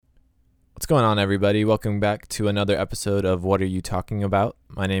going on, everybody? Welcome back to another episode of What Are You Talking About?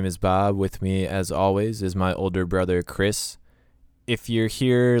 My name is Bob. With me, as always, is my older brother, Chris. If you're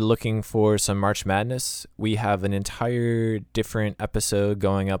here looking for some March Madness, we have an entire different episode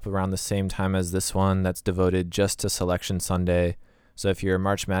going up around the same time as this one that's devoted just to Selection Sunday. So if you're a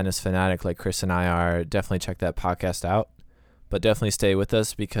March Madness fanatic like Chris and I are, definitely check that podcast out. But definitely stay with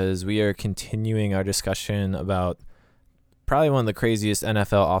us because we are continuing our discussion about probably one of the craziest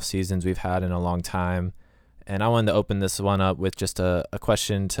NFL off seasons we've had in a long time. And I wanted to open this one up with just a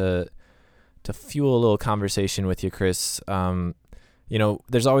question to fuel a little conversation with you, Chris.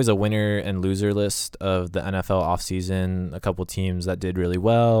 There's always a winner and loser list of the NFL offseason. A couple teams that did really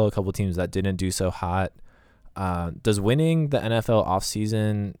well, a couple teams that didn't do so hot. Does winning the NFL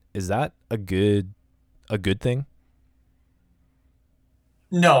offseason, is that a good thing?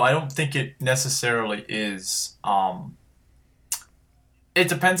 No, I don't think it necessarily is. It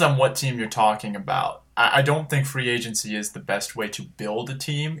depends on what team you're talking about. I don't think free agency is the best way to build a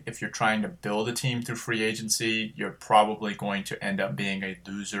team. If you're trying to build a team through free agency, you're probably going to end up being a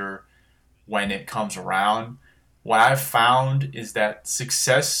loser when it comes around. What I've found is that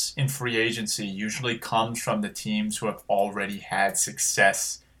success in free agency usually comes from the teams who have already had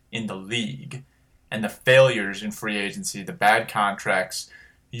success in the league. And the failures in free agency, the bad contracts,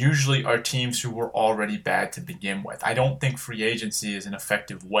 usually are teams who were already bad to begin with. I don't think free agency is an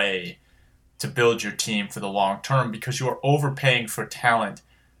effective way to build your team for the long term because you are overpaying for talent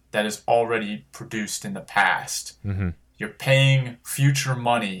that is already produced in the past. Mm-hmm. You're paying future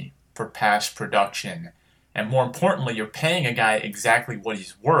money for past production. And more importantly, you're paying a guy exactly what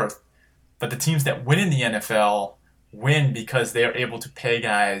he's worth. But the teams that win in the NFL win because they are able to pay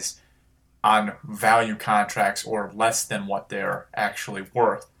guys on value contracts or less than what they're actually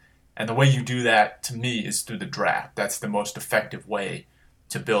worth. And the way you do that, to me, is through the draft. That's the most effective way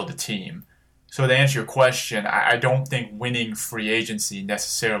to build a team. So to answer your question, I don't think winning free agency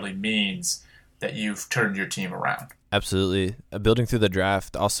necessarily means that you've turned your team around. Absolutely. Building through the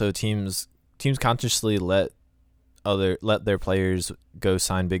draft, also teams consciously let their players go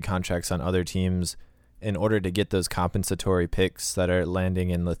sign big contracts on other teams in order to get those compensatory picks that are landing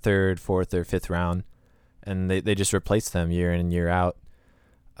in the third, fourth, or fifth round, and they just replace them year in and year out.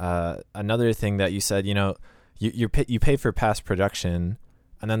 Another thing that you said, you pay for past production,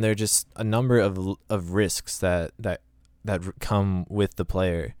 and then there are just a number of risks that come with the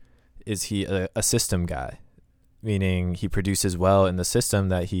player. Is he a system guy, meaning he produces well in the system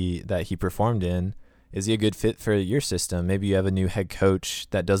that he performed in? Is he a good fit for your system? Maybe you have a new head coach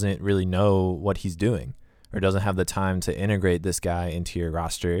that doesn't really know what he's doing or doesn't have the time to integrate this guy into your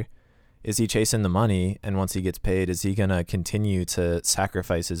roster. Is he chasing the money? And once he gets paid, is he going to continue to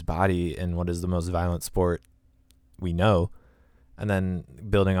sacrifice his body in what is the most violent sport we know? And then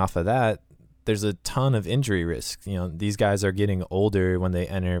building off of that, there's a ton of injury risk. These guys are getting older when they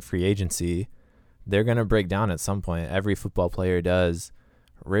enter free agency. They're going to break down at some point. Every football player does.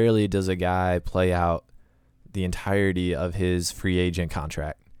 Rarely does a guy play out the entirety of his free agent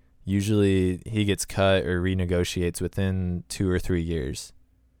contract. Usually he gets cut or renegotiates within 2 or 3 years.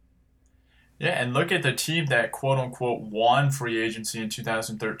 Yeah, and look at the team that quote-unquote won free agency in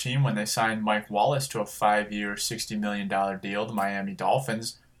 2013 when they signed Mike Wallace to a 5-year, $60 million deal, the Miami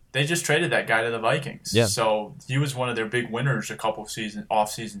Dolphins. They just traded that guy to the Vikings. Yeah. So he was one of their big winners a couple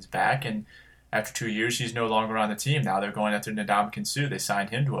off seasons back, and after 2 years, he's no longer on the team. Now they're going after Ndamukong Suh. They signed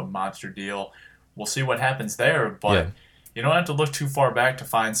him to a monster deal. We'll see what happens there, but you don't have to look too far back to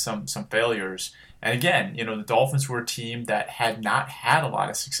find some failures. And again, the Dolphins were a team that had not had a lot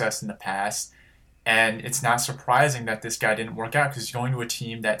of success in the past, and it's not surprising that this guy didn't work out because he's going to a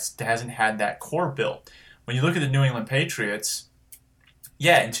team that hasn't had that core built. When you look at the New England Patriots,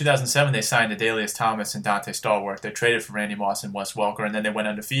 in 2007 they signed Adalius Thomas and Dante Stallworth. They traded for Randy Moss and Wes Welker, and then they went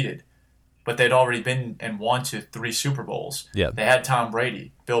undefeated. But they'd already been and won to 3 Super Bowls. Yeah. They had Tom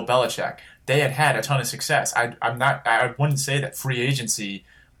Brady, Bill Belichick. They had a ton of success. I wouldn't say that free agency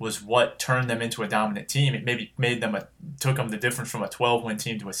was what turned them into a dominant team. It maybe took them the difference from a 12-win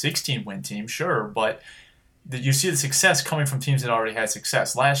team to a 16-win team, sure, but you see the success coming from teams that already had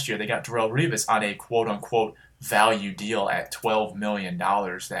success. Last year, they got Darrelle Revis on a quote-unquote value deal at $12 million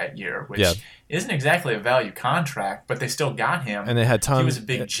that year, which isn't exactly a value contract, but they still got him. And they had tons. He was a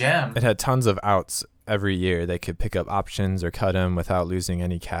big gem. It had tons of outs every year. They could pick up options or cut him without losing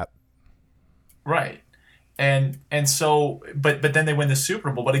any cap. Right. And so, but then they win the Super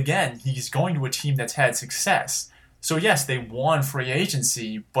Bowl. But again, he's going to a team that's had success. So yes, they won free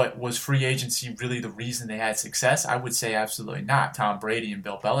agency, but was free agency really the reason they had success? I would say absolutely not. Tom Brady and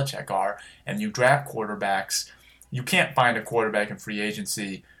Bill Belichick are, and you draft quarterbacks. You can't find a quarterback in free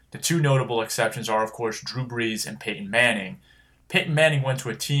agency The two notable exceptions are, of course, Drew Brees and Peyton Manning. Peyton Manning went to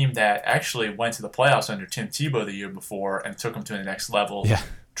a team that actually went to the playoffs under Tim Tebow the year before and took them to the next level. Yeah.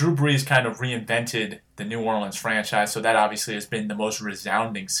 Drew Brees kind of reinvented the New Orleans franchise, so that obviously has been the most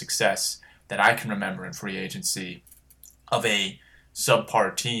resounding success that I can remember in free agency of a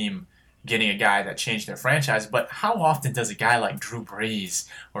subpar team getting a guy that changed their franchise. But how often does a guy like Drew Brees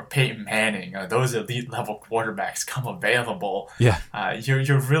or Peyton Manning, those elite level quarterbacks, come available? Yeah.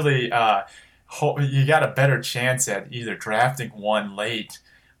 You're really you got a better chance at either drafting one late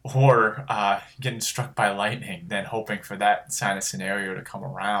or getting struck by lightning than hoping for that kind of scenario to come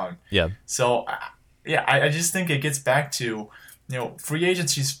around. Yeah. So, I just think it gets back to, free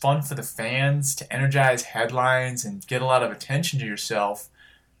agency is fun for the fans to energize headlines and get a lot of attention to yourself.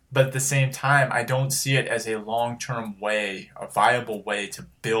 But at the same time, I don't see it as a long-term way, a viable way to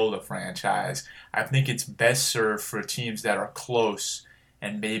build a franchise. I think it's best served for teams that are close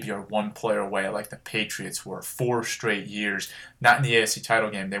and maybe are one player away, like the Patriots were 4 straight years. Not in the AFC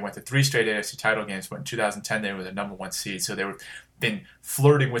title game. They went to 3 straight AFC title games, but in 2010 they were the number 1 seed. So they've been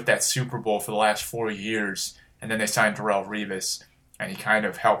flirting with that Super Bowl for the last 4 years. And then they signed Darrelle Revis, and he kind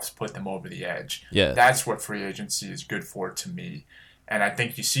of helps put them over the edge. Yeah. That's what free agency is good for to me. And I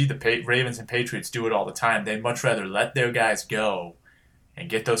think you see the Ravens and Patriots do it all the time. They'd much rather let their guys go and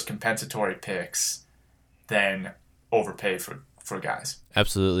get those compensatory picks than overpay for guys.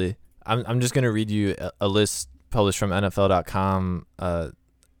 Absolutely. I'm just going to read you a list published from NFL.com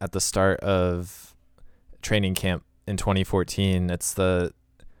at the start of training camp in 2014. It's the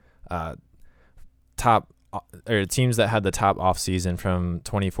top or teams that had the top offseason from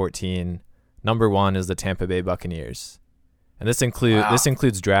 2014. Number 1 is the Tampa Bay Buccaneers. And this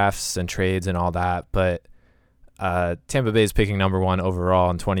includes drafts and trades and all that, but Tampa Bay is picking number 1 overall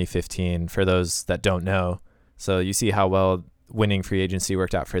in 2015 for those that don't know. So you see how well winning free agency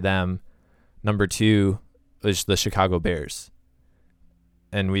worked out for them. Number 2 was the Chicago Bears.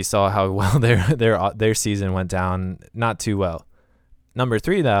 And we saw how well their season went down, not too well. Number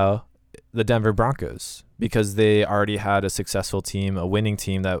 3 though, the Denver Broncos, because they already had a successful team, a winning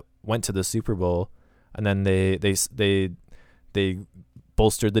team that went to the Super Bowl, and then they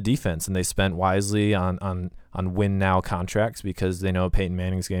bolstered the defense and they spent wisely on win now contracts because they know Peyton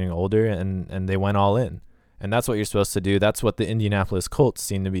Manning's getting older, and they went all in. And that's what you're supposed to do. That's what the Indianapolis Colts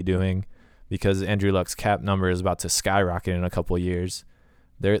seem to be doing, because Andrew Luck's cap number is about to skyrocket in a couple of years.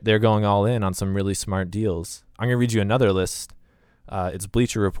 They're going all in on some really smart deals. I'm going to read you another list. It's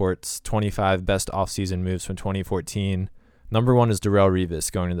Bleacher Report's 25 best offseason moves from 2014. Number 1 is Darrelle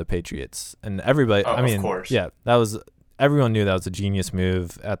Revis going to the Patriots. And everybody, of course. Yeah, everyone knew that was a genius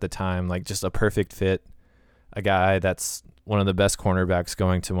move at the time, like just a perfect fit, a guy that's one of the best cornerbacks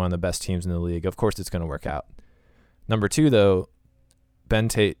going to one of the best teams in the league. Of course it's going to work out. Number 2, though, Ben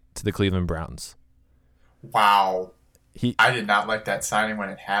Tate to the Cleveland Browns. Wow. I did not like that signing when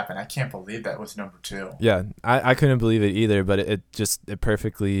it happened. I can't believe that was number 2. Yeah, I couldn't believe it either, but it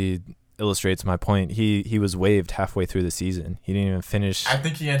perfectly illustrates my point. He was waived halfway through the season. He didn't even finish. I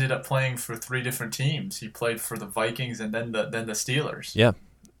think he ended up playing for 3 different teams. He played for the Vikings and then the Steelers.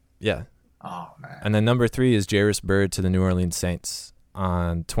 Yeah. Oh man. And then number 3 is Jairus Byrd to the New Orleans Saints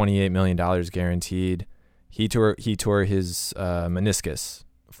on $28 million guaranteed. He tore his meniscus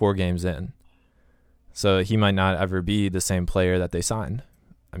 4 games in, so he might not ever be the same player that they signed.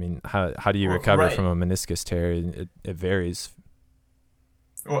 I mean, how do you recover from a meniscus tear? It varies.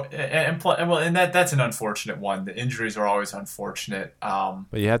 Well, and that's an unfortunate one. The injuries are always unfortunate.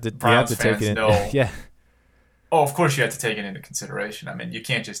 But you have to take it. Yeah. Oh, of course you have to take it into consideration. I mean, you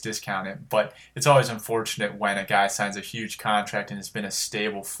can't just discount it. But it's always unfortunate when a guy signs a huge contract and has been a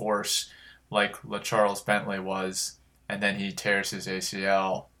stable force like LaCharles Bentley was, and then he tears his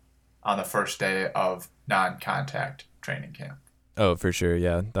ACL on the first day of non-contact training camp. Oh, for sure.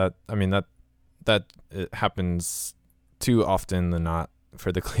 Yeah. That it happens too often than not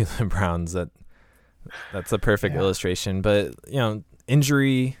for the Cleveland Browns. That's a perfect illustration. But,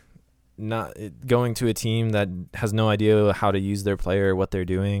 injury, not going to a team that has no idea how to use their player, what they're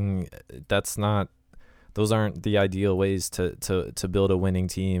doing, those aren't the ideal ways to build a winning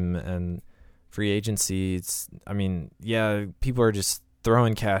team. And free agency, people are just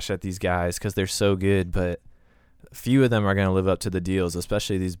throwing cash at these guys because they're so good, but few of them are going to live up to the deals,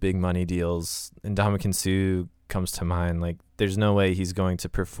 especially these big money deals. And Ndamukong Suh comes to mind. Like, there's no way he's going to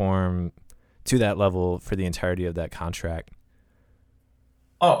perform to that level for the entirety of that contract.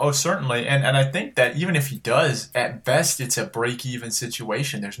 Oh, certainly. And I think that even if he does, at best it's a break-even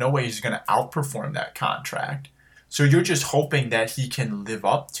situation. There's no way he's going to outperform that contract. So you're just hoping that he can live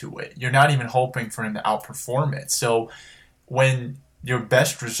up to it. You're not even hoping for him to outperform it. So when your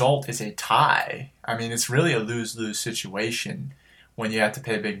best result is a tie. I mean, it's really a lose-lose situation when you have to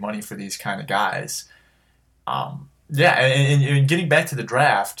pay big money for these kind of guys. Yeah, and getting back to the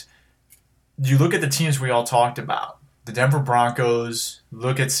draft, you look at the teams we all talked about. The Denver Broncos,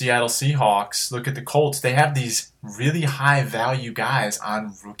 look at Seattle Seahawks, look at the Colts. They have these really high-value guys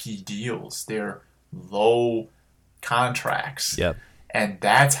on rookie deals. They're low contracts. Yep. And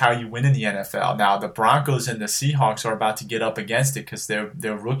that's how you win in the NFL. Now, the Broncos and the Seahawks are about to get up against it because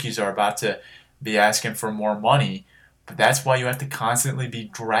their rookies are about to be asking for more money. But that's why you have to constantly be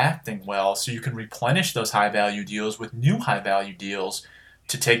drafting well so you can replenish those high-value deals with new high-value deals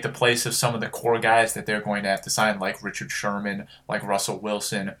to take the place of some of the core guys that they're going to have to sign, like Richard Sherman, like Russell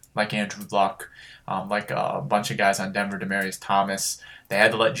Wilson, like Andrew Luck, like a bunch of guys on Denver, Demaryius Thomas. They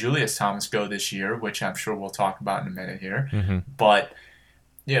had to let Julius Thomas go this year, which I'm sure we'll talk about in a minute here. Mm-hmm. But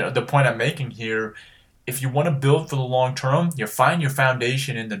the point I'm making here, if you want to build for the long term, you find your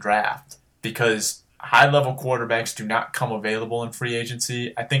foundation in the draft because high-level quarterbacks do not come available in free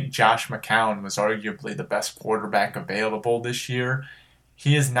agency. I think Josh McCown was arguably the best quarterback available this year.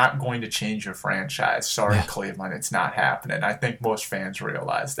 He is not going to change your franchise. Sorry, Cleveland, it's not happening. I think most fans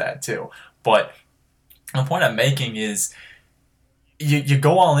realize that too. But the point I'm making is you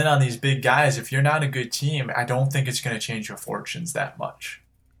go all in on these big guys. If you're not a good team, I don't think it's going to change your fortunes that much.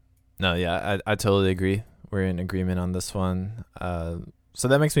 No, yeah, I totally agree. We're in agreement on this one. So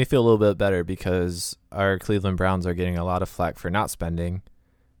that makes me feel a little bit better because our Cleveland Browns are getting a lot of flack for not spending.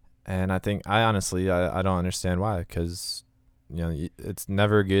 And I honestly don't understand why, because it's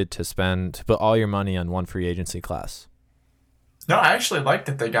never good to put all your money on one free agency class. No, I actually like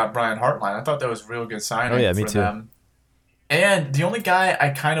that they got Brian Hartline. I thought that was a real good signing me for too. them. And the only guy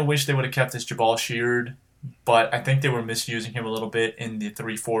I kind of wish they would have kept is Jabal Sheard, but I think they were misusing him a little bit in the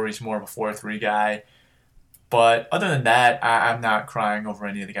 3-4. He's more of a 4-3 guy. But other than that, I'm not crying over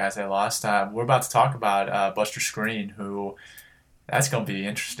any of the guys I lost. We're about to talk about Buster Skrine, who that's going to be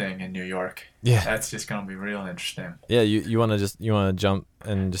interesting in New York. Yeah, that's just going to be real interesting. Yeah, you want to jump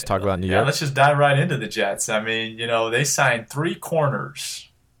and just talk about New York? Yeah, let's just dive right into the Jets. I mean, they signed 3 corners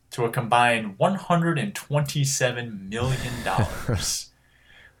to a combined $127 million.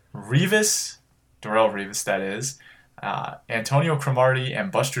 Darrelle Revis, that is, Antonio Cromartie and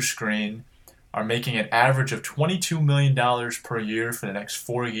Buster Skrine are making an average of $22 million per year for the next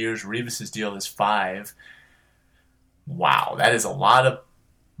 4 years. Revis's deal is 5. Wow, that is a lot of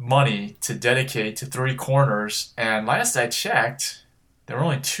money to dedicate to 3 corners. And last I checked, there were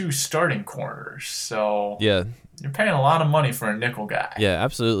only 2 starting corners. So yeah, you're paying a lot of money for a nickel guy. Yeah,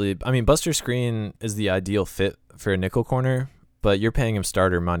 absolutely. I mean, Buster Skrine is the ideal fit for a nickel corner, but you're paying him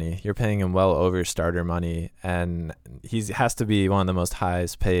starter money. You're paying him well over starter money, and he has to be one of the most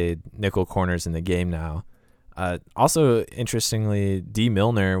highest paid nickel corners in the game now. Also, interestingly, D.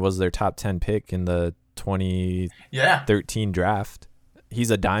 Milner was their top 10 pick in the 2013 draft. He's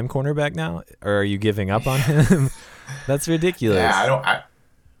a dime cornerback now, or are you giving up on him? That's ridiculous. Yeah,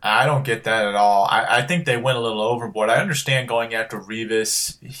 I don't get that at all. I think they went a little overboard. I understand going after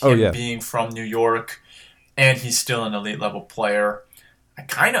Revis, being from New York, and he's still an elite level player. I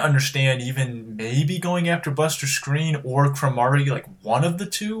kind of understand even maybe going after Buster Skrine or Cromartie, like one of the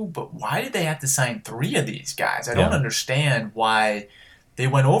two, but why did they have to sign 3 of these guys? I don't understand why they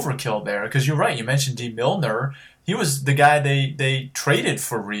went overkill there, because you're right. You mentioned D. Milner. He was the guy they traded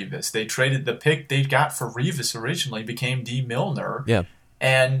for Revis. They traded the pick they got for Revis originally, became D. Milner. Yeah.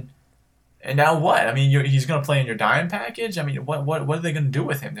 And now what? I mean, he's going to play in your dime package? I mean, what are they going to do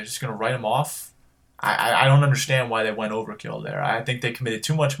with him? They're just going to write him off? I don't understand why they went overkill there. I think they committed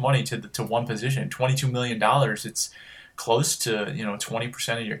too much money to one position. $22 million, it's close to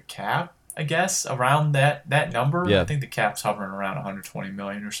 20% of your cap, I guess, around that number. Yeah. I think the cap's hovering around $120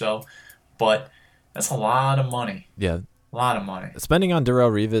 million or so. But that's a lot of money. Yeah. A lot of money. Spending on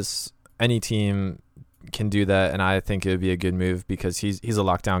Darrelle Revis, any team can do that, and I think it would be a good move because he's a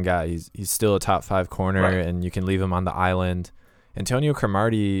lockdown guy. He's still a top 5 corner, right, and you can leave him on the island. Antonio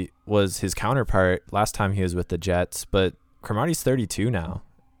Cromartie was his counterpart last time he was with the Jets, but Cromartie's 32 now,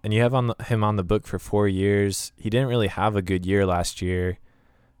 and you have him on the book for 4 years. He didn't really have a good year last year.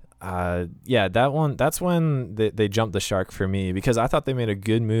 That's when they jumped the shark for me, because I thought they made a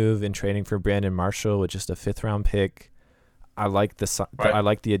good move in trading for Brandon Marshall with just a 5th-round pick. I like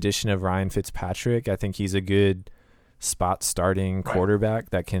the addition of Ryan Fitzpatrick. I think he's a good spot starting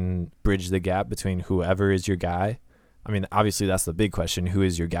quarterback that can bridge the gap between whoever is your guy. I mean, obviously that's the big question: who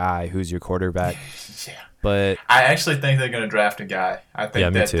is your guy? Who's your quarterback? Yeah. But I actually think they're going to draft a guy. I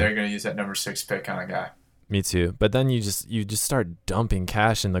think that too. They're going to use that number 6 pick on a guy. Me too. But then you just start dumping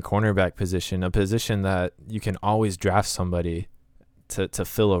cash in the cornerback position, a position that you can always draft somebody to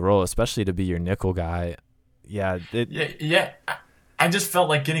fill a role, especially to be your nickel guy. Yeah. Yeah. I just felt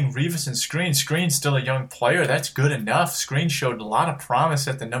like getting Revis and Screen. Screen's still a young player. That's good enough. Screen showed a lot of promise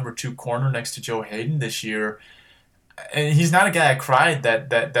at the number 2 corner next to Joe Hayden this year. And he's not a guy I cried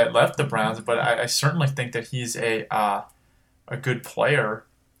that left the Browns, but I certainly think that he's a good player.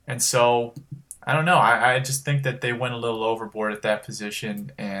 And so, I don't know. I just think that they went a little overboard at that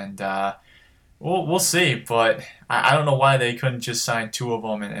position, and we'll see. But I don't know why they couldn't just sign 2 of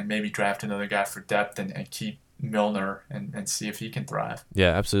them and maybe draft another guy for depth and keep Milner and see if he can thrive.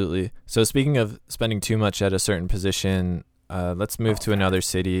 Yeah, absolutely. So speaking of spending too much at a certain position, let's move to another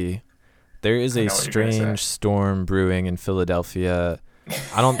city. There is a strange storm brewing in Philadelphia.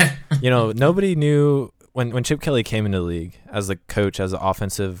 I don't, nobody knew when Chip Kelly came into the league as the coach, as an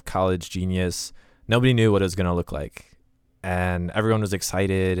offensive college genius, nobody knew what it was going to look like. And everyone was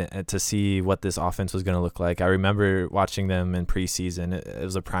excited to see what this offense was going to look like. I remember watching them in preseason. It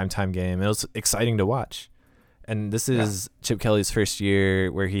was a primetime game. It was exciting to watch. And this is Chip Kelly's first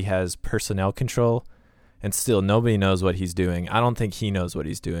year where he has personnel control, and still nobody knows what he's doing. I don't think he knows what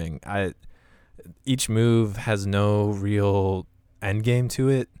he's doing. Each move has no real end game to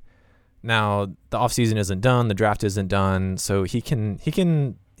it. Now, the offseason isn't done, the draft isn't done, so he can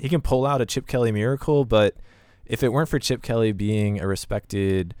pull out a Chip Kelly miracle, but if it weren't for Chip Kelly being a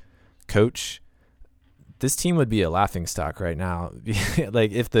respected coach, this team would be a laughingstock right now.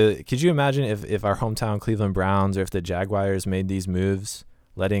 Like could you imagine if our hometown Cleveland Browns or if the Jaguars made these moves,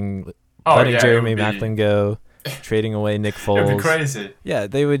 letting Jeremy Maclin go, trading away Nick Foles? It'd be crazy. Yeah,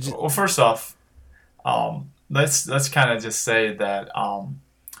 they would. Well, first off, let's kind of just say that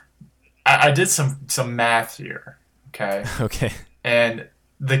I did some math here. Okay. Okay. And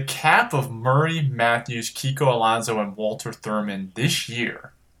the cap of Murray, Matthews, Kiko Alonso, and Walter Thurman this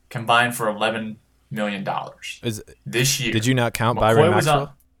year combined for $11 million. This year. Did you not count Byron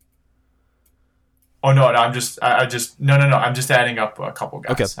Maxwell? No, I'm just adding up a couple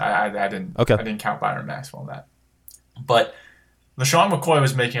guys. Okay. I didn't count Byron Maxwell in that. But LaShawn McCoy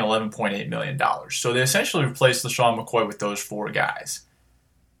was making $11.8 million. So they essentially replaced LaShawn McCoy with those 4 guys.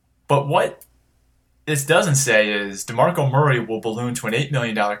 But what this doesn't say is DeMarco Murray will balloon to an $8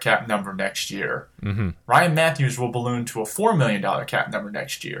 million cap number next year. Mm-hmm. Ryan Matthews will balloon to a $4 million cap number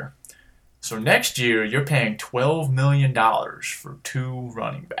next year. So next year, you're paying $12 million for 2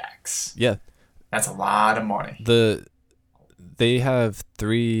 running backs. Yeah. That's a lot of money. They have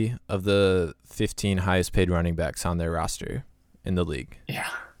 3 of the 15 highest paid running backs on their roster in the league. Yeah.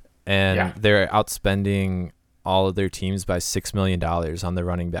 And they're outspending all of their teams by $6 million on the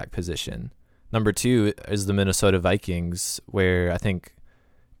running back position. Number 2 is the Minnesota Vikings, where I think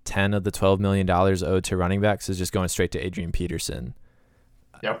 10 of the $12 million owed to running backs is just going straight to Adrian Peterson.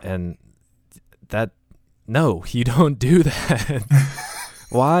 Yep. And no, you don't do that.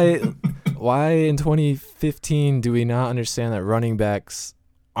 Why in 2015 do we not understand that running backs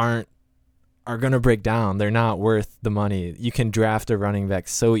are going to break down? They're not worth the money. You can draft a running back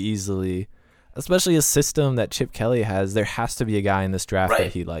so easily, especially a system that Chip Kelly has. There has to be a guy in this draft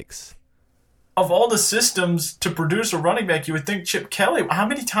that he likes. Of all the systems to produce a running back, you would think Chip Kelly. How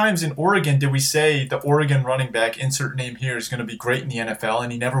many times in Oregon did we say the Oregon running back, insert name here, is going to be great in the NFL,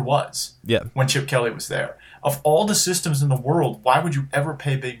 and he never was? Yeah. When Chip Kelly was there. Of all the systems in the world, why would you ever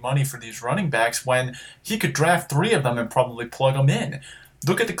pay big money for these running backs when he could draft 3 of them and probably plug them in?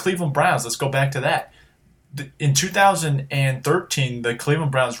 Look at the Cleveland Browns. Let's go back to that. In 2013, the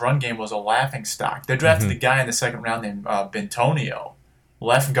Cleveland Browns run game was a laughingstock. They drafted a guy in the second round named Bentonio,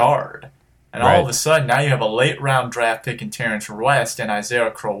 left guard. And all of a sudden, now you have a late-round draft pick in Terrence West and Isaiah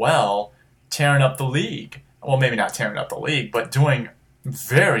Crowell tearing up the league. Well, maybe not tearing up the league, but doing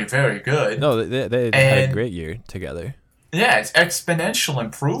very, very good. No, they had a great year together. Yeah, it's exponential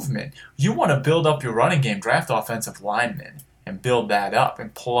improvement. You want to build up your running game, draft offensive linemen, and build that up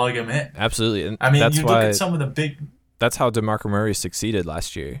and plug them in. Absolutely. And I mean, you look at some of the big... That's how DeMarco Murray succeeded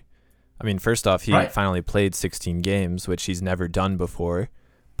last year. I mean, first off, he finally played 16 games, which he's never done before.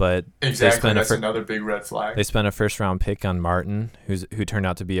 But exactly, that's another big red flag. They spent a first-round pick on Martin, who turned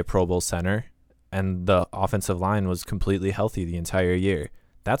out to be a Pro Bowl center, and the offensive line was completely healthy the entire year.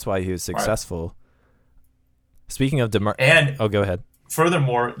 That's why he was successful. Right. Speaking of go ahead.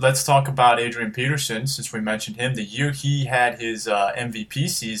 Furthermore, let's talk about Adrian Peterson, since we mentioned him. The year he had his MVP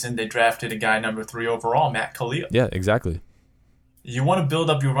season, they drafted a guy number 3 overall, Matt Khalil. Yeah, exactly. You want to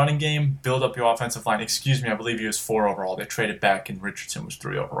build up your running game, build up your offensive line. Excuse me, I believe he was 4 overall. They traded back and Richardson was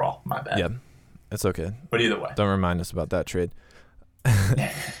 3 overall. My bad. Yeah, it's okay. But either way. Don't remind us about that trade.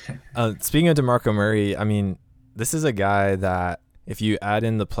 Speaking of DeMarco Murray, I mean, this is a guy that if you add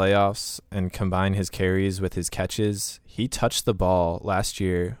in the playoffs and combine his carries with his catches, he touched the ball last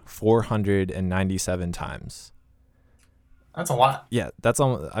year 497 times. That's a lot. Yeah, that's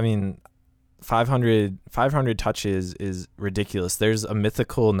almost, I mean, 500 touches is ridiculous. There's a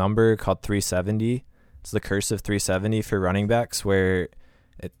mythical number called 370. It's the curse of 370 for running backs, where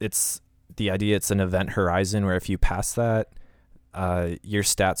it's the idea it's an event horizon where if you pass that, your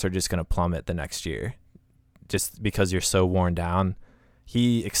stats are just going to plummet the next year just because you're so worn down.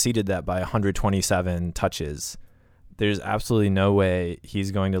 He exceeded that by 127 touches. There's absolutely no way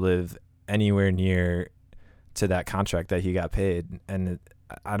he's going to live anywhere near to that contract that he got paid. And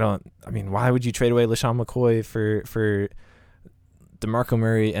why would you trade away LaShawn McCoy for DeMarco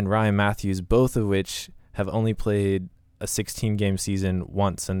Murray and Ryan Matthews, both of which have only played a 16-game season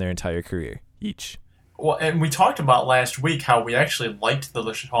once in their entire career each? Well, and we talked about last week how we actually liked the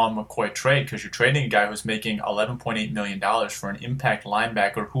LaShawn McCoy trade because you're trading a guy who's making $11.8 million for an impact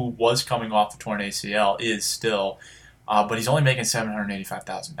linebacker who was coming off a torn ACL, is still, but he's only making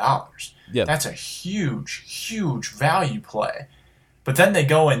 $785,000. Yeah. That's a huge, huge value play. But then they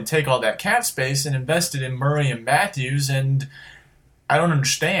go and take all that cap space and invest it in Murray and Matthews, and I don't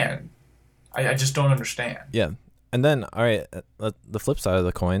understand. I just don't understand. Yeah. And then, all right, the flip side of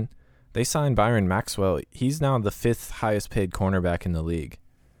the coin, they signed Byron Maxwell. He's now the 5th highest paid cornerback in the league.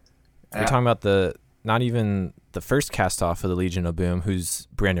 Yeah. You're talking about not even the first cast off of the Legion of Boom, who's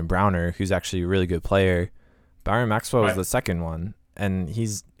Brandon Browner, who's actually a really good player. Byron Maxwell was the second one, and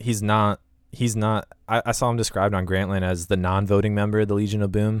he's not. I saw him described on Grantland as the non-voting member of the Legion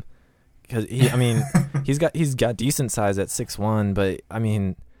of Boom, because he's got decent size at 6'1", but I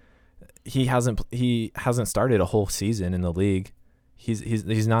mean, he hasn't started a whole season in the league.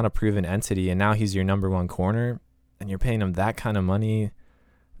 He's not a proven entity, and now he's your number one corner, and you're paying him that kind of money.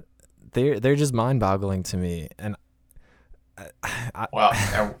 They're just mind-boggling to me, and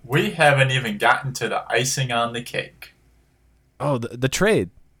and we haven't even gotten to the icing on the cake. Oh, the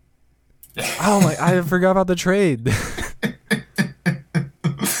trade. Oh my! I forgot about the trade.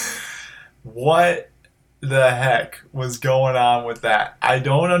 What the heck was going on with that? I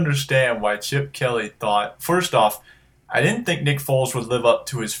don't understand why Chip Kelly thought. First off, I didn't think Nick Foles would live up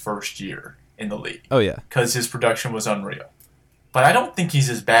to his first year in the league. Oh yeah, because his production was unreal. But I don't think he's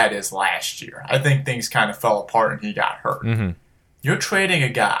as bad as last year. I think things kind of fell apart and he got hurt. Mm-hmm. You're trading a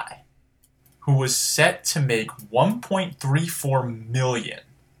guy who was set to make $1.34 million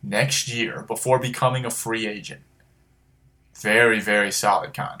next year before becoming a free agent. Very, very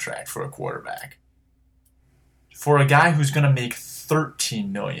solid contract for a quarterback. For a guy who's going to make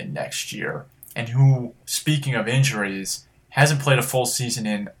 $13 million next year, and who, speaking of injuries, hasn't played a full season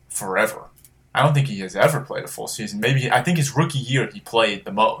in forever. I don't think he has ever played a full season. I think his rookie year he played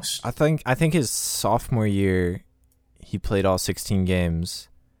the most. I think his sophomore year he played all 16 games.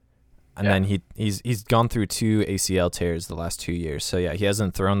 And then he's gone through 2 ACL tears the last 2 years. So yeah, he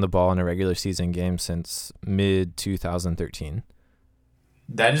hasn't thrown the ball in a regular season game since mid-2013.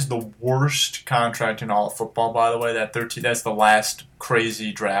 That is the worst contract in all of football, by the way. That's the last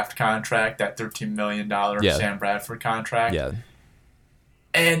crazy draft contract, that $13 million Sam Bradford contract. Yeah.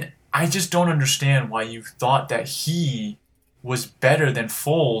 And I just don't understand why you thought that he was better than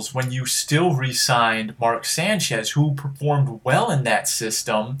Foles when you still re-signed Mark Sanchez, who performed well in that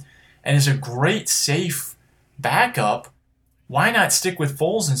system and is a great, safe backup. Why not stick with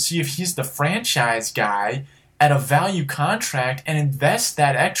Foles and see if he's the franchise guy at a value contract and invest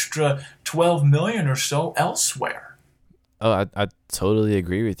that extra $12 million or so elsewhere? Oh, I totally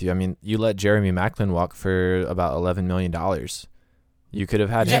agree with you. I mean, you let Jeremy Maclin walk for about $11 million. You could have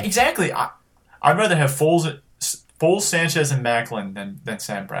had him. Yeah, exactly. I'd rather have Foles, Sanchez, and Maclin than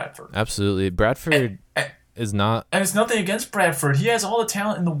Sam Bradford. Absolutely. Bradford is not... And it's nothing against Bradford. He has all the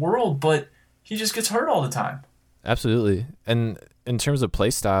talent in the world, but he just gets hurt all the time. Absolutely. And in terms of play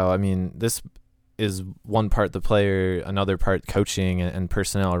style, I mean, this is one part the player, another part coaching and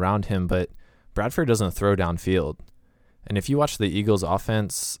personnel around him, but Bradford doesn't throw downfield. And if you watch the Eagles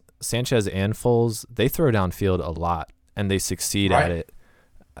offense, Sanchez and Foles, they throw downfield a lot, and they succeed at it.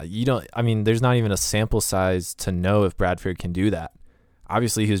 There's not even a sample size to know if Bradford can do that.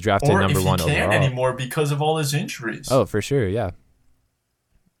 Obviously, he was drafted number 1 overall. Or if he can't anymore because of all his injuries. Oh, for sure, yeah.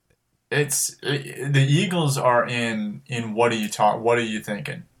 The Eagles are in what are you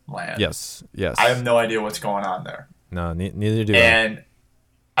thinking land? Yes. I have no idea what's going on there. No, neither do I. And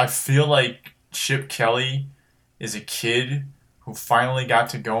I feel like Chip Kelly is a kid who finally got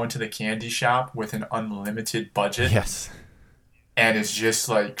to go into the candy shop with an unlimited budget. Yes. And is just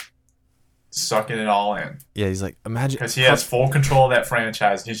like sucking it all in. Yeah, he's like, imagine... Because he has full control of that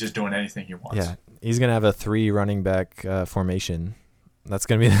franchise. He's just doing anything he wants. Yeah. He's gonna have a 3 running back formation. That's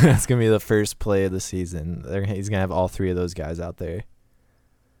gonna be the first play of the season. He's gonna have all 3 of those guys out there.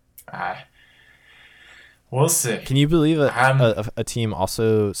 We'll see. Can you believe a team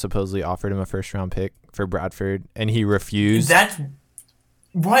also supposedly offered him a first round pick for Bradford and he refused? That's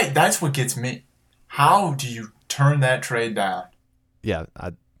right. That's what gets me. How do you turn that trade down? Yeah,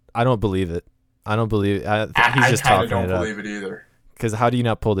 I don't believe it. I don't believe it. He's just talking it up. I kind of don't believe it either. Because how do you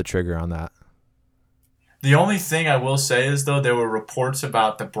not pull the trigger on that? The only thing I will say is, though, there were reports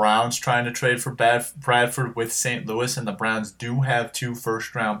about the Browns trying to trade for Bradford with St. Louis, and the Browns do have 2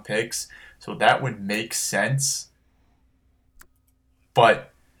 first-round picks, so that would make sense.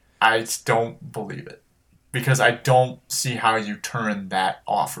 But I don't believe it because I don't see how you turn that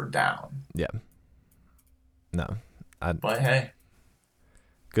offer down. Yeah. No. But hey.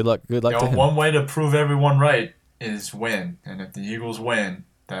 Good luck to him. One way to prove everyone right is win. And if the Eagles win,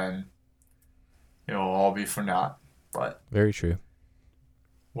 then it'll all be for naught. But very true.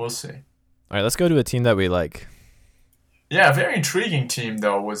 We'll see. All right, let's go to a team that we like. Yeah, a very intriguing team,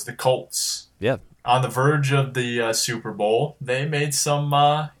 though, was the Colts. Yeah. On the verge of the Super Bowl, they made some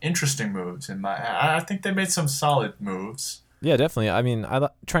interesting moves. I think they made some solid moves. Yeah, definitely. I mean,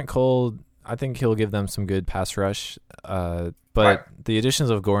 Trent Cole, I think he'll give them some good pass rush. But right. The additions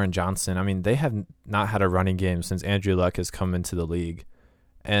of Gore and Johnson, I mean, they have not had a running game since Andrew Luck has come into the league.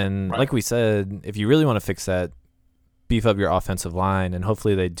 And like we said, if you really want to fix that, beef up your offensive line, and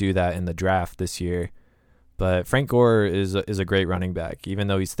hopefully they do that in the draft this year. But Frank Gore is a great running back. Even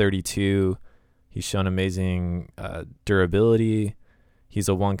though he's 32, he's shown amazing durability. He's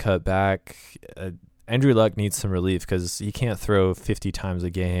a one-cut back. Andrew Luck needs some relief because he can't throw 50 times a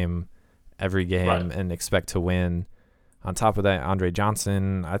game every game and expect to win. On top of that, Andre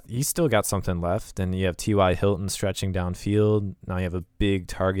Johnson, he's still got something left. And you have T.Y. Hilton stretching downfield. Now you have a big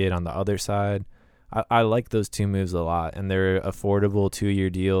target on the other side. I like those 2 moves a lot, and they're affordable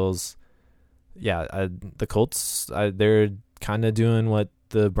 2-year deals. Yeah, the Colts, they're kind of doing what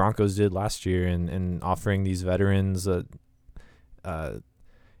the Broncos did last year and offering these veterans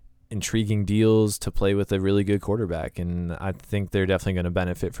intriguing deals to play with a really good quarterback. And I think they're definitely going to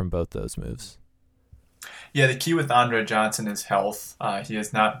benefit from both those moves. Yeah, the key with Andre Johnson is health. He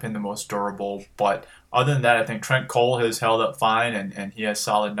has not been the most durable, but other than that, I think Trent Cole has held up fine, and he has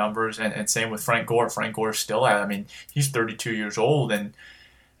solid numbers, and same with Frank Gore. Frank Gore still he's 32 years old, and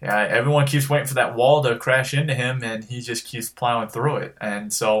everyone keeps waiting for that wall to crash into him, and he just keeps plowing through it.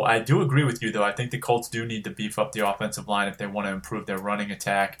 And so I do agree with you, though. I think the Colts do need to beef up the offensive line if they want to improve their running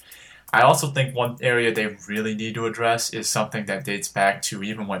attack. I also think one area they really need to address is something that dates back to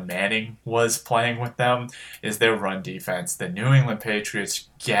even when Manning was playing with them, is their run defense. The New England Patriots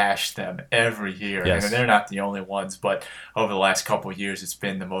gash them every year. Yes. And they're not the only ones, but over the last couple of years, it's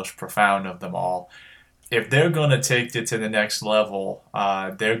been the most profound of them all. If they're going to take it to the next level,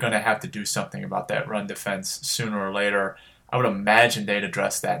 they're going to have to do something about that run defense sooner or later. I would imagine they'd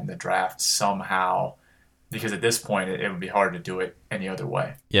address that in the draft somehow, because at this point, it would be hard to do it any other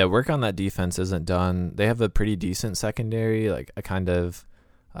way. Yeah, work on that defense isn't done. They have a pretty decent secondary, like a kind of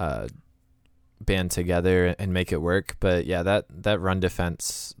band together and make it work. But yeah, that run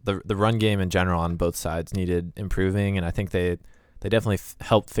defense, the run game in general on both sides needed improving, and I think they definitely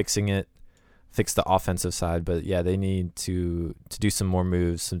helped fix the offensive side. But yeah, they need to do some more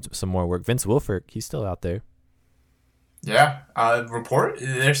moves, some more work. Vince Wilfork, he's still out there. Yeah,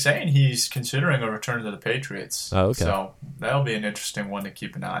 they're saying he's considering a return to the Patriots. Oh, okay. So that'll be an interesting one to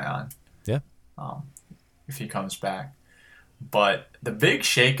keep an eye on. Yeah. If he comes back. But the big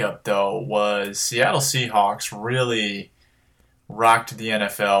shakeup, though, was Seattle Seahawks really rocked the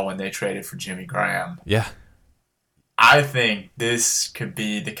NFL when they traded for Jimmy Graham. Yeah. I think this could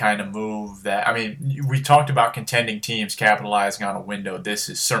be the kind of move that, we talked about contending teams capitalizing on a window. This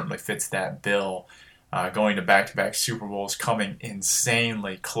certainly fits that bill. Going to back-to-back Super Bowls, coming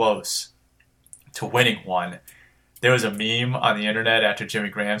insanely close to winning one. There was a meme on the internet after Jimmy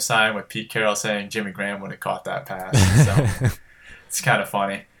Graham signed with Pete Carroll saying Jimmy Graham would have caught that pass. So it's kind of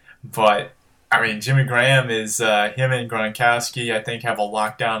funny. But, Jimmy Graham is, him and Gronkowski, I think, have a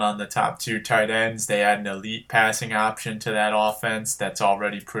lockdown on the top 2 tight ends. They add an elite passing option to that offense that's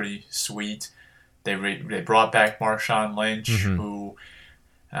already pretty sweet. They brought back Marshawn Lynch, who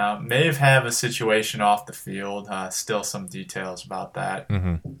may have a situation off the field. Still some details about that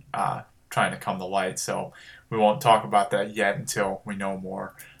trying to come to light. So we won't talk about that yet until we know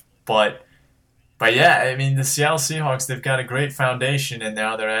more. But yeah, the Seattle Seahawks, they've got a great foundation, and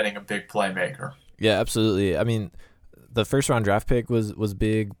now they're adding a big playmaker. Yeah, absolutely. The first round draft pick was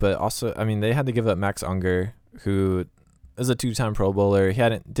big, but also, they had to give up Max Unger, who is a 2-time Pro Bowler. He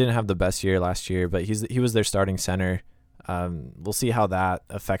didn't have the best year last year, but he was their starting center. We'll see how that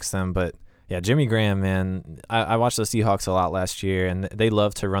affects them. But yeah, Jimmy Graham, man, I watched the Seahawks a lot last year, and they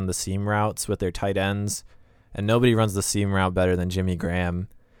love to run the seam routes with their tight ends, and nobody runs the seam route better than Jimmy Graham.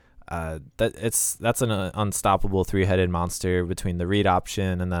 That's an unstoppable 3-headed monster between the read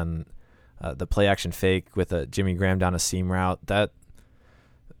option and then the play action fake with a Jimmy Graham down a seam route. That's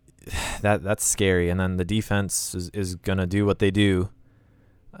scary. And then the defense is gonna do what they do.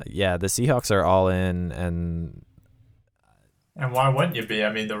 The Seahawks are all in, and why wouldn't you be?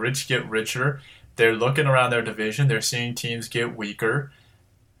 I mean, the rich get richer. They're looking around their division. They're seeing teams get weaker.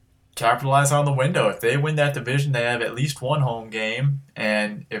 Capitalize on the window. If they win that division, they have at least one home game.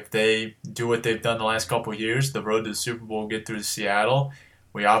 And if they do what they've done the last couple of years, the road to the Super Bowl, get through to Seattle.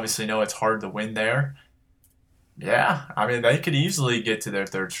 We obviously know it's hard to win there. Yeah, I mean, they could easily get to their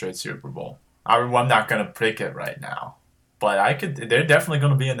third straight Super Bowl. I'm not going to pick it right now, but they're definitely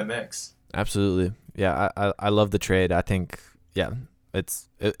going to be in the mix. Absolutely. Yeah, I love the trade. I think,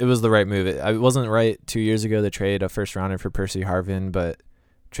 it was the right move. It wasn't right 2 years ago to trade a first rounder for Percy Harvin, but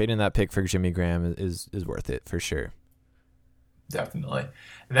trading that pick for Jimmy Graham is worth it for sure. Definitely.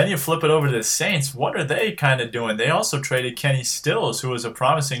 And then you flip it over to the Saints. What are they kind of doing? They also traded Kenny Stills, who was a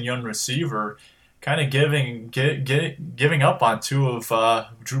promising young receiver, kind of giving up on two of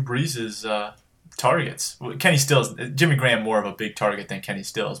Drew Brees' targets. Kenny Stills, Jimmy Graham more of a big target than Kenny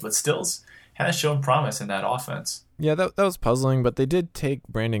Stills, but Stills has shown promise in that offense. Yeah, that was puzzling, but they did take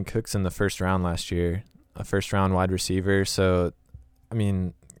Brandon Cooks in the first round last year, a first-round wide receiver. So, I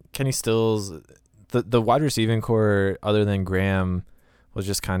mean, Kenny Stills, the wide receiving core other than Graham was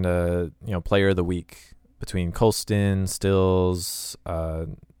just kind of, player of the week between Colston, Stills,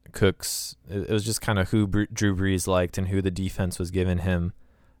 Cooks. It was just kind of who Drew Brees liked and who the defense was giving him.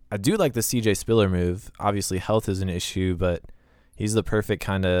 I do like the CJ Spiller move. Obviously, health is an issue, but he's the perfect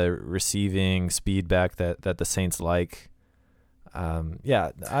kind of receiving speed back that the Saints like. I don't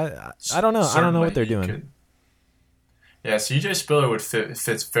know. Certainly, I don't know what they're doing. Yeah, CJ Spiller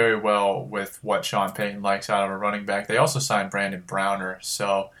fits very well with what Sean Payton likes out of a running back. They also signed Brandon Browner,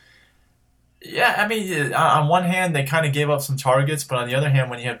 so yeah, I mean, on one hand, they kind of gave up some targets, but on the other hand,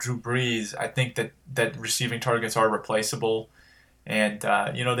 when you have Drew Brees, I think that receiving targets are replaceable. And,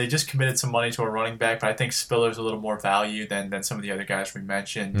 they just committed some money to a running back, but I think Spiller's a little more value than some of the other guys we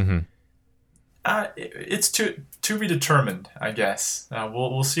mentioned. Mm-hmm. It's to be determined, I guess.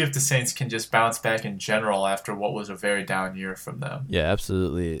 We'll see if the Saints can just bounce back in general after what was a very down year from them. Yeah,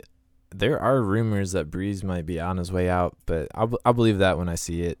 absolutely. There are rumors that Brees might be on his way out, but I'll believe that when I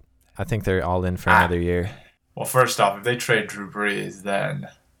see it. I think they're all in for another year. Well, first off, if they trade Drew Brees, then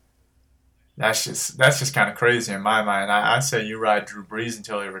that's just kind of crazy in my mind. I say you ride Drew Brees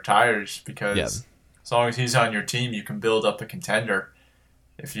until he retires, because as long as he's on your team, you can build up a contender.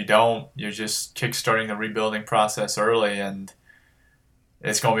 If you don't, you're just kickstarting the rebuilding process early, and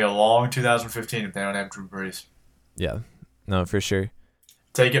it's going to be a long 2015 if they don't have Drew Brees. Yeah, no, for sure.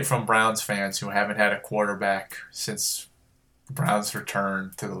 Take it from Browns fans who haven't had a quarterback since the Browns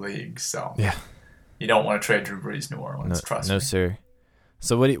returned to the league. So yeah, you don't want to trade Drew Brees, New Orleans. Trust me. No, sir.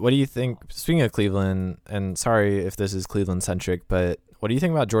 So what do you think? Speaking of Cleveland, and sorry if this is Cleveland centric, but what do you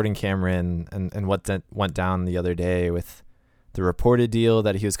think about Jordan Cameron and what went down the other day with the reported deal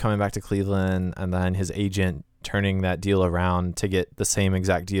that he was coming back to Cleveland, and then his agent turning that deal around to get the same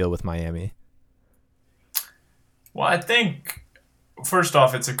exact deal with Miami? Well, I think, first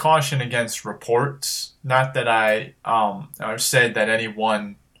off, it's a caution against reports. Not that I said that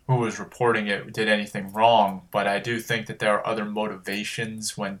anyone who was reporting it did anything wrong, but I do think that there are other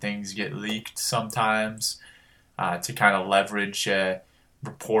motivations when things get leaked sometimes to kind of leverage a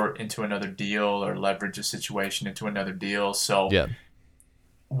report into another deal or leverage a situation into another deal. So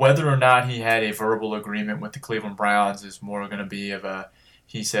whether or not he had a verbal agreement with the Cleveland Browns is more going to be of a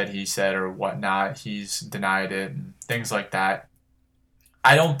he said or whatnot. He's denied it and things like that.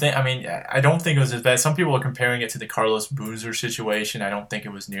 I don't think it was as bad. Some people are comparing it to the Carlos Boozer situation. I don't think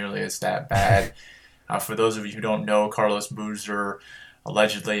it was nearly as that bad. For those of you who don't know, Carlos Boozer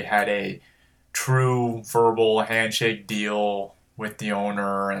allegedly had a true verbal handshake deal with the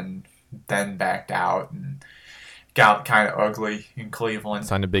owner and then backed out and got kind of ugly in Cleveland.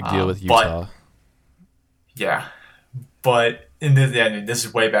 Signed a big deal with Utah. But this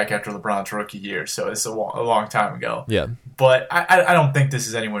is way back after LeBron's rookie year, so it's a long time ago. Yeah. But I don't think this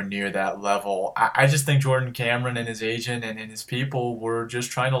is anywhere near that level. I just think Jordan Cameron and his agent and his people were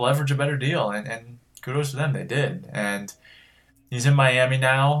just trying to leverage a better deal, and kudos to them, they did. And he's in Miami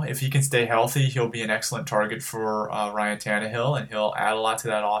now. If he can stay healthy, he'll be an excellent target for Ryan Tannehill, and he'll add a lot to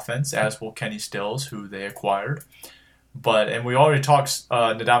that offense, as will Kenny Stills, who they acquired. and we already talked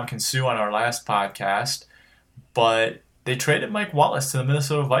Ndamukong Suh on our last podcast, but they traded Mike Wallace to the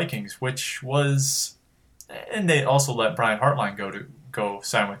Minnesota Vikings, which was, and they also let Brian Hartline go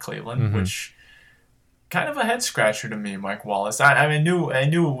sign with Cleveland, which kind of a head scratcher to me. Mike Wallace, I knew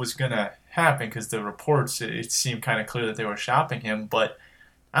it was gonna happen because the reports, it seemed kind of clear that they were shopping him, but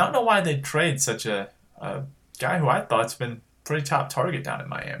I don't know why they'd trade such a guy who I thought's been pretty top target down in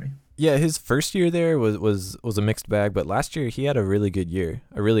Miami. Yeah, his first year there was a mixed bag, but last year he had a really good year,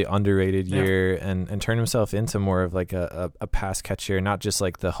 a really underrated year, and turned himself into more of like a pass catcher, not just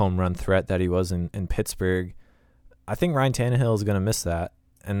like the home run threat that he was in Pittsburgh. I think Ryan Tannehill is going to miss that,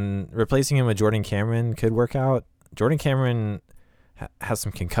 and replacing him with Jordan Cameron could work out. Jordan Cameron has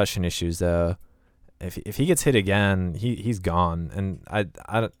some concussion issues though. If he gets hit again, he's gone, and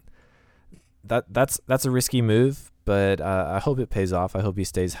that's a risky move. But I hope it pays off. I hope he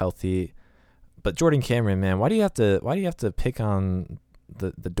stays healthy. But Jordan Cameron, man, why do you have to pick on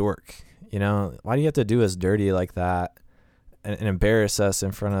the dork? You know, why do you have to do us dirty like that and embarrass us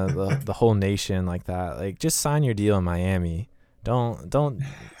in front of the whole nation like that? Like, just sign your deal in Miami. Don't.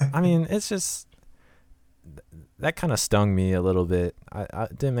 I mean, it's just that kind of stung me a little bit.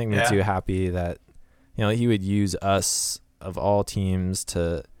 It didn't make me too happy that, you know, he would use us of all teams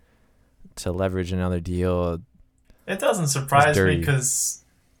to leverage another deal. It doesn't surprise me because,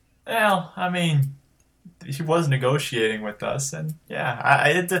 well, I mean, he was negotiating with us, and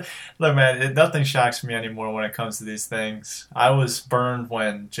look, man, nothing shocks me anymore when it comes to these things. I was burned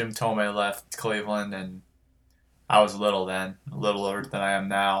when Jim Thome left Cleveland, and I was little then, littler than I am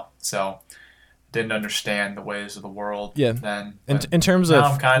now, so didn't understand the ways of the world then. In terms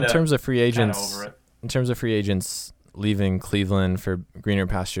of free agents, over it. In terms of free agents leaving Cleveland for greener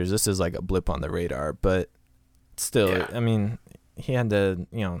pastures, this is like a blip on the radar, but still, I mean, he had to,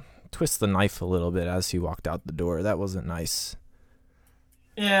 you know, twist the knife a little bit as he walked out the door. That wasn't nice.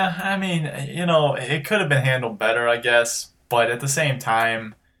 Yeah, I mean, you know, it could have been handled better, I guess, but at the same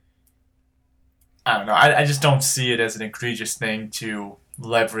time, I don't know. I just don't see it as an egregious thing to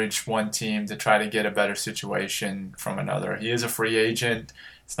leverage one team to try to get a better situation from another. He is a free agent.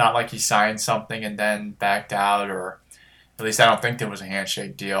 It's not like he signed something and then backed out, or at least I don't think there was a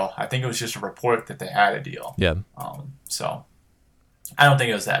handshake deal. I think it was just a report that they had a deal. Yeah. So I don't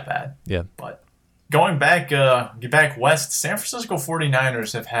think it was that bad. Yeah. But going back west, San Francisco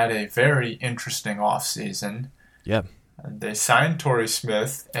 49ers have had a very interesting offseason. Yeah. They signed Torrey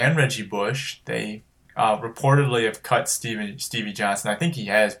Smith and Reggie Bush. They reportedly have cut Stevie Johnson. I think he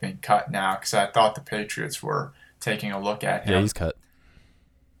has been cut now because I thought the Patriots were taking a look at him. Yeah, he's cut.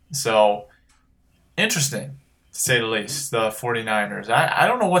 So, interesting, to say the least, the 49ers. I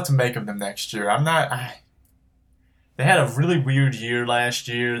don't know what to make of them next year. They had a really weird year last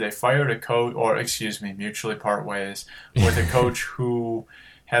year. They fired a coach, mutually part ways, with a coach who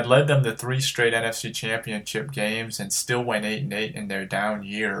had led them to 3 straight NFC Championship games and still went 8-8 in their down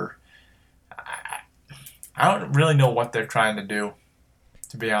year. I don't really know what they're trying to do,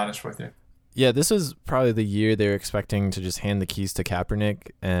 to be honest with you. Yeah, this is probably the year they were expecting to just hand the keys to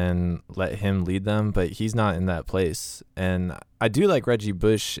Kaepernick and let him lead them, but he's not in that place. And I do like Reggie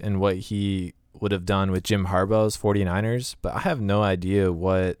Bush and what he would have done with Jim Harbaugh's 49ers, but I have no idea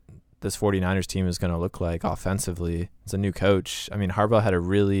what this 49ers team is going to look like offensively. It's a new coach. I mean, Harbaugh had a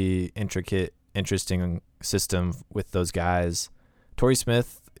really intricate, interesting system with those guys. Torrey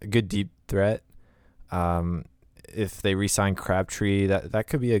Smith, a good deep threat. If they re-sign Crabtree, that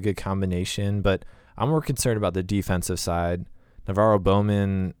could be a good combination, but I'm more concerned about the defensive side. Navarro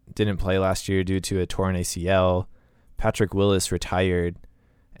Bowman didn't play last year due to a torn ACL. Patrick Willis retired,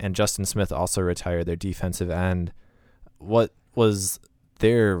 and Justin Smith also retired, their defensive end. What was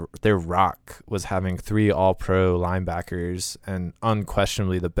their rock was having 3 all-pro linebackers and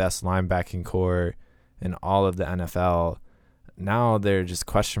unquestionably the best linebacking core in all of the NFL. Now they're just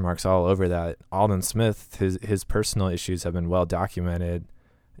question marks all over that. Aldon Smith, his personal issues have been well documented.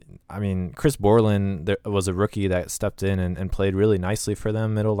 I mean, Chris Borland was a rookie that stepped in and played really nicely for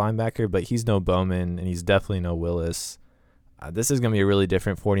them, middle linebacker, but he's no Bowman, and he's definitely no Willis. This is going to be a really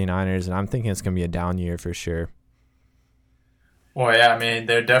different 49ers, and I'm thinking it's going to be a down year for sure. Well, yeah, I mean,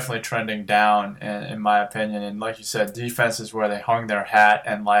 they're definitely trending down, in my opinion. And like you said, defense is where they hung their hat,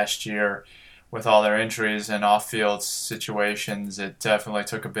 and last year, with all their injuries and off-field situations, it definitely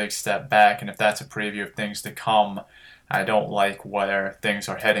took a big step back. And if that's a preview of things to come, I don't like where things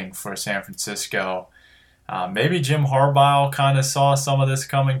are heading for San Francisco. Maybe Jim Harbaugh kind of saw some of this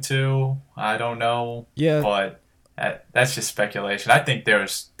coming too. I don't know. Yeah. But that's just speculation. I think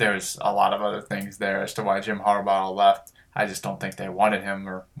there's a lot of other things there as to why Jim Harbaugh left. I just don't think they wanted him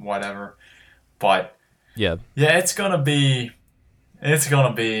or whatever. But Yeah. Yeah, it's gonna be. It's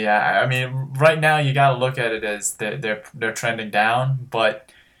gonna be. I mean, right now you got to look at it as they're trending down.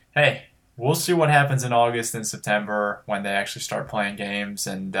 But hey, we'll see what happens in August and September when they actually start playing games.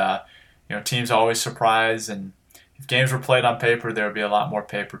 And teams always surprise. And if games were played on paper, there would be a lot more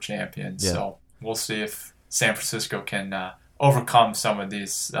paper champions. Yeah. So we'll see if San Francisco can overcome some of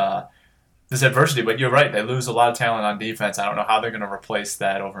these this adversity. But you're right; they lose a lot of talent on defense. I don't know how they're going to replace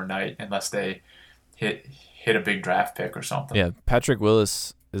that overnight unless they hit a big draft pick or something. Yeah, Patrick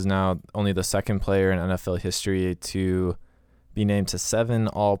Willis is now only the second player in NFL history to be named to 7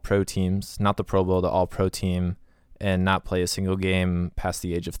 All-Pro teams, not the Pro Bowl, the All-Pro team, and not play a single game past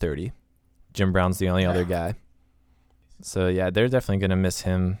the age of 30. Jim Brown's the only other guy. So yeah, they're definitely going to miss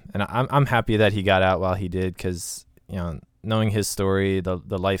him, and I'm happy that he got out while he did, because knowing his story, the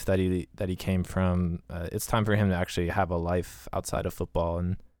life that he came from, it's time for him to actually have a life outside of football.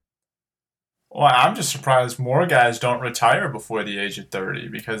 And well, I'm just surprised more guys don't retire before the age of 30,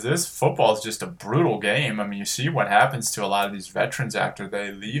 because this football is just a brutal game. I mean, you see what happens to a lot of these veterans after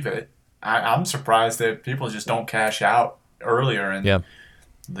they leave it. I'm surprised that people just don't cash out earlier and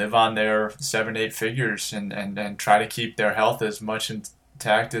live on their 7-8 figures and try to keep their health as much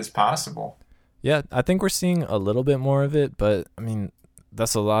intact as possible. Yeah, I think we're seeing a little bit more of it, but I mean,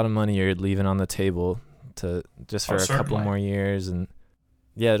 that's a lot of money you're leaving on the table for a couple more years. And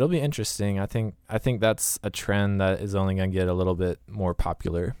yeah, it'll be interesting. I think that's a trend that is only going to get a little bit more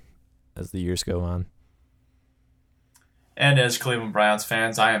popular as the years go on. And as Cleveland Browns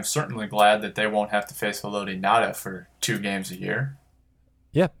fans, I am certainly glad that they won't have to face Haloti Ngata for 2 games a year.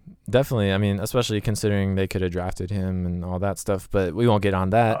 Yeah, definitely. I mean, especially considering they could have drafted him and all that stuff, but we won't get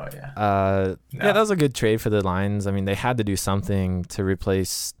on that. Oh, yeah. No. Yeah, that was a good trade for the Lions. I mean, they had to do something to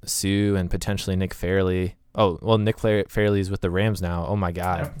replace Sue and potentially Nick Fairley. Oh, well, Nick Fairley's with the Rams now. Oh, my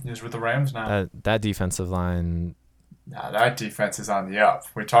God. Yep, he's with the Rams now. That defensive line. Now, that defense is on the up.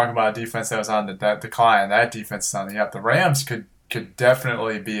 We're talking about a defense that was on the decline. That defense is on the up. The Rams could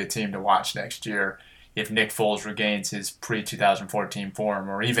definitely be a team to watch next year if Nick Foles regains his pre-2014 form,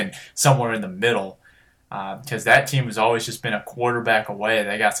 or even somewhere in the middle, because that team has always just been a quarterback away.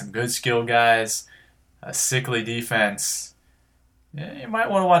 They got some good skill guys, a sickly defense. Yeah, you might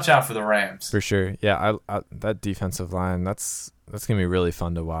want to watch out for the Rams. For sure. Yeah, I that defensive line, that's going to be really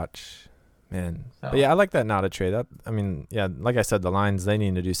fun to watch, man. But yeah, I like that Ngata trade. Like I said, the Lions, they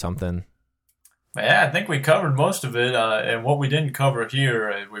need to do something. Yeah, I think we covered most of it. And what we didn't cover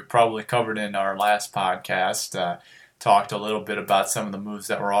here, we probably covered in our last podcast. Talked a little bit about some of the moves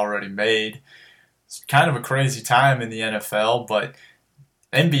that were already made. It's kind of a crazy time in the NFL, but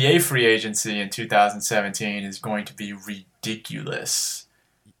NBA free agency in 2017 is going to be ridiculous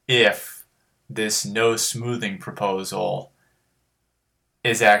if this no smoothing proposal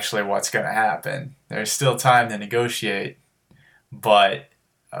is actually what's going to happen. There's still time to negotiate, but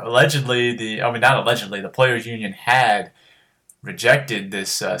the Players Union had rejected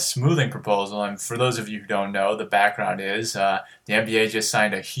this smoothing proposal. And for those of you who don't know, the background is the NBA just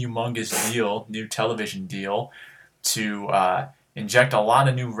signed a humongous deal, new television deal, to inject a lot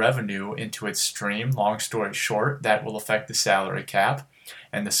of new revenue into its stream. Long story short, that will affect the salary cap.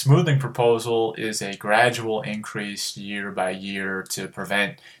 And the smoothing proposal is a gradual increase year by year to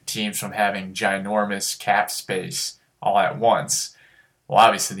prevent teams from having ginormous cap space all at once. Well,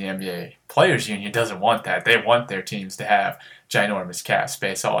 obviously the NBA Players Union doesn't want that. They want their teams to have ginormous cap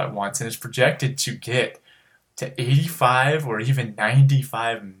space all at once, and it's projected to get to $85 or even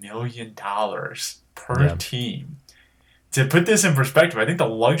 $95 million per team. To put this in perspective, I think the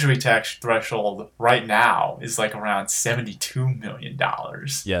luxury tax threshold right now is like around $72 million.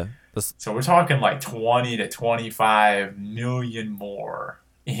 Yeah. So we're talking like 20 to 25 million more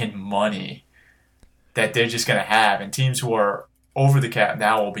in money that they're just going to have, and teams who are over the cap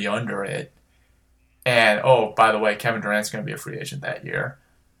now will be under it. And, oh, by the way, Kevin Durant's going to be a free agent that year.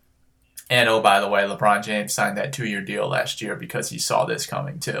 And, oh, by the way, LeBron James signed that 2-year deal last year because he saw this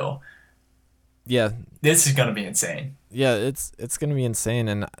coming too. Yeah. This is going to be insane. Yeah, it's going to be insane.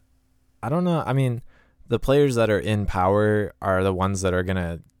 And I don't know. I mean, the players that are in power are the ones that are going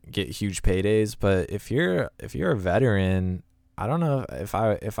to get huge paydays. But if you're a veteran, I don't know if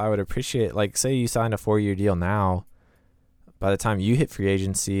I would appreciate, like, say you signed a 4-year deal now. By the time you hit free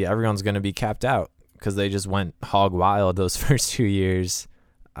agency, everyone's going to be capped out because they just went hog wild those first 2 years.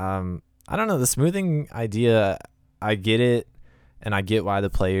 I don't know. The smoothing idea, I get it, and I get why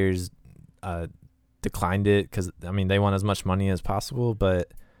the players declined it because, I mean, they want as much money as possible.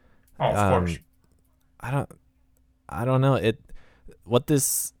 But of course, I don't know. What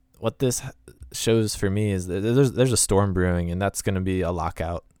this shows for me is that there's a storm brewing, and that's going to be a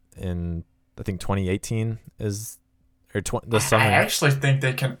lockout in I think 2018 is the I summer. actually think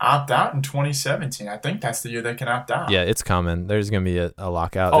they can opt out in 2017. I think that's the year they can opt out. Yeah, it's coming. There's going to be a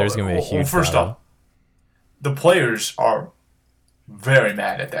lockout. There's going to be a huge first battle. off, the players are very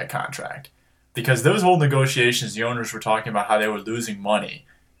mad at that contract because those whole negotiations, the owners were talking about how they were losing money.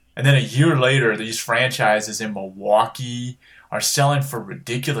 And then a year later, these franchises in Milwaukee are selling for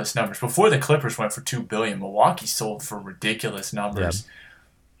ridiculous numbers. Before the Clippers went for $2 billion, Milwaukee sold for ridiculous numbers. Yeah.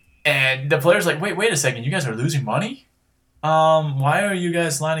 And the players are like, wait a second, you guys are losing money? Why are you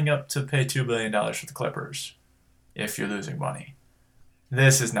guys lining up to pay $2 billion for the Clippers if you're losing money?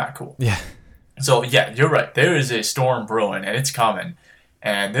 This is not cool. Yeah. So, yeah, you're right. There is a storm brewing, and it's coming.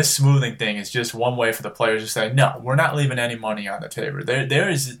 And this smoothing thing is just one way for the players to say, no, we're not leaving any money on the table. There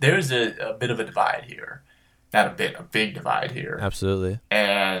is a bit of a divide here. Not a bit, a big divide here. Absolutely.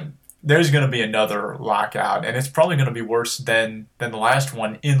 And there's going to be another lockout, and it's probably going to be worse than the last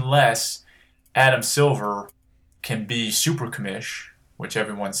one unless Adam Silver can be super commish, which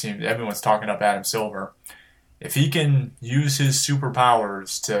everyone's talking up Adam Silver. If he can use his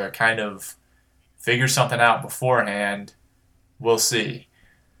superpowers to kind of figure something out beforehand, we'll see.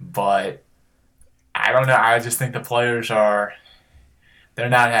 But I don't know. I just think the players they're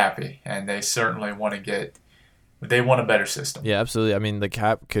not happy, and they certainly want a better system. Yeah, absolutely. I mean, the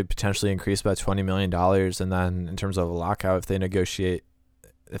cap could potentially increase by $20 million, and then in terms of a lockout, if they negotiate,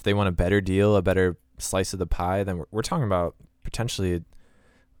 if they want a better deal, a better slice of the pie, then we're talking about potentially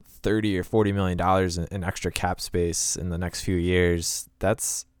 $30 or $40 million in extra cap space in the next few years.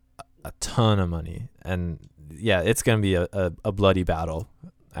 That's a ton of money, and yeah, it's going to be a bloody battle.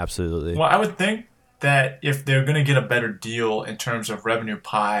 Absolutely. Well, I would think that if they're going to get a better deal in terms of revenue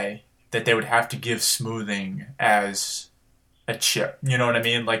pie, that they would have to give smoothing as a chip. You know what I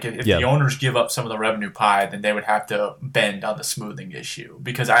mean? Like if the owners give up some of the revenue pie, then they would have to bend on the smoothing issue,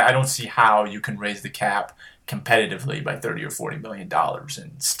 because I don't see how you can raise the cap competitively by $30 or $40 million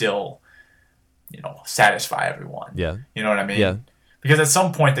and still, satisfy everyone. Yeah. You know what I mean? Yeah. Because at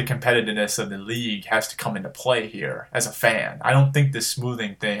some point, the competitiveness of the league has to come into play here as a fan. I don't think this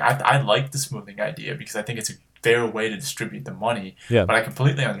smoothing thing, I like the smoothing idea because I think it's a fair way to distribute the money. Yeah. But I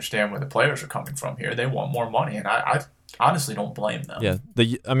completely understand where the players are coming from here. They want more money, and I honestly don't blame them. Yeah.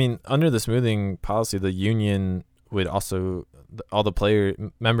 Under the smoothing policy, the union would also, all the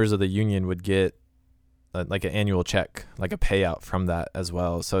members of the union would get like an annual check, like a payout from that as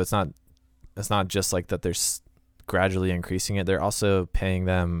well. So it's not just like that they're gradually increasing it. They're also paying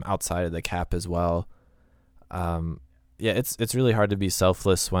them outside of the cap as well. It's really hard to be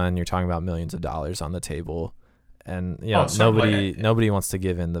selfless when you're talking about millions of dollars on the table, and nobody wants to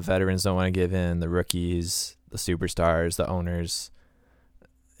give in. The veterans don't want to give in. The rookies, the superstars, the owners.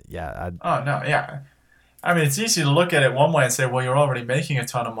 Yeah. I mean, it's easy to look at it one way and say, well, you're already making a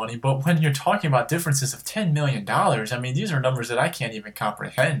ton of money. But when you're talking about differences of $10 million, I mean, these are numbers that I can't even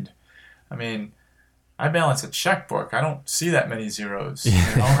comprehend. I mean, I balance a checkbook. I don't see that many zeros.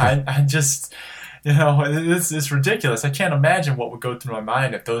 I just, it's ridiculous. I can't imagine what would go through my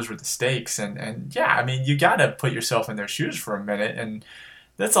mind if those were the stakes. And yeah, I mean, you got to put yourself in their shoes for a minute, and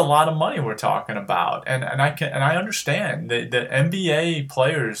that's a lot of money we're talking about. And I understand the NBA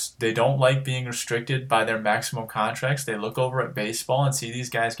players, they don't like being restricted by their maximum contracts. They look over at baseball and see these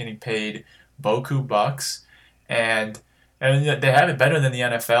guys getting paid beaucoup bucks, and they have it better than the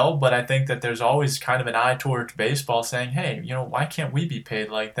NFL, but I think that there's always kind of an eye towards baseball saying, hey, why can't we be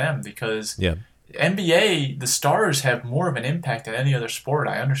paid like them? Because NBA, the stars have more of an impact than any other sport.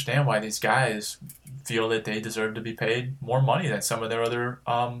 I understand why these guys feel that they deserve to be paid more money than some of their other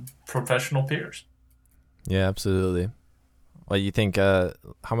professional peers. Yeah, absolutely. Well, you think, how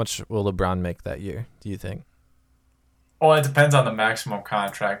much will LeBron make that year, do you think? Well, it depends on the maximum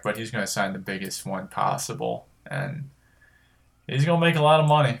contract, but he's going to sign the biggest one possible. And he's going to make a lot of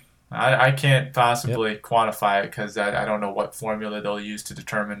money. I can't possibly quantify it because I don't know what formula they'll use to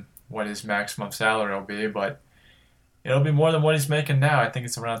determine what his maximum salary will be, but it'll be more than what he's making now. I think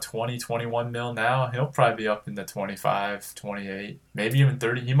it's around 20, 21 mil now. He'll probably be up in the 25, 28, maybe even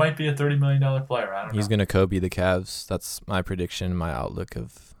 30. He might be a $30 million player. I don't know. He's going to Kobe the Cavs. That's my prediction, my outlook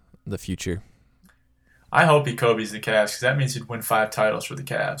of the future. I hope he Kobe's the Cavs because that means he'd win 5 titles for the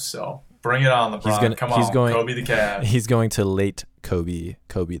Cavs. So bring it on, LeBron. Come on, Kobe the Cavs. He's going to late Kobe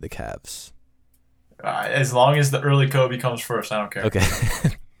the Cavs. As long as the early Kobe comes first, I don't care. Okay.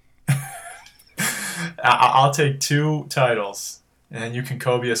 I'll take 2 titles, and you can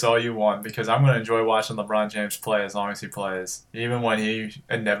Kobe us all you want because I'm going to enjoy watching LeBron James play as long as he plays, even when he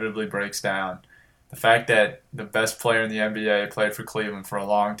inevitably breaks down. The fact that the best player in the NBA played for Cleveland for a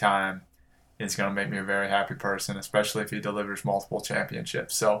long time is going to make me a very happy person, especially if he delivers multiple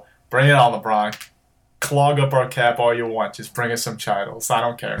championships. So Bring it on, LeBron. Clog up our cap all you want. Just bring us some titles. I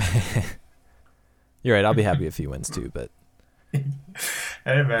don't care. You're right. I'll be happy if he wins too, but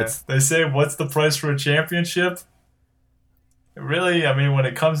hey man, they say what's the price for a championship? Really, I mean, when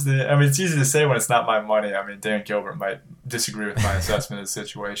it comes to, I mean, it's easy to say when it's not my money. I mean, Dan Gilbert might disagree with my assessment of the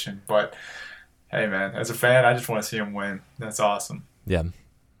situation, but hey man, as a fan, I just want to see him win. That's awesome. Yeah.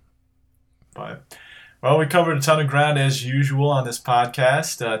 But well, we covered a ton of ground as usual on this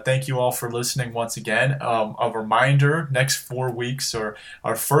podcast. Thank you all for listening once again. A reminder, next 4 weeks, or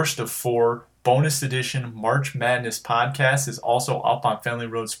our first of 4 bonus edition March Madness podcast is also up on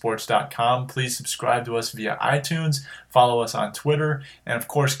FenleyRoadSports.com. Please subscribe to us via iTunes, follow us on Twitter, and of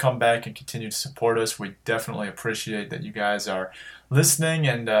course come back and continue to support us. We definitely appreciate that you guys are listening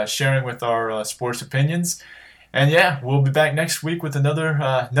and sharing with our sports opinions. And yeah, we'll be back next week with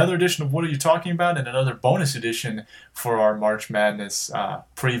another edition of What Are You Talking About, and another bonus edition for our March Madness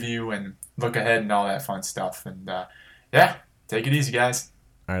preview and look ahead and all that fun stuff. And yeah, take it easy, guys.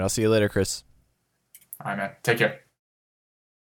 All right, I'll see you later, Chris. All right, man. Take care.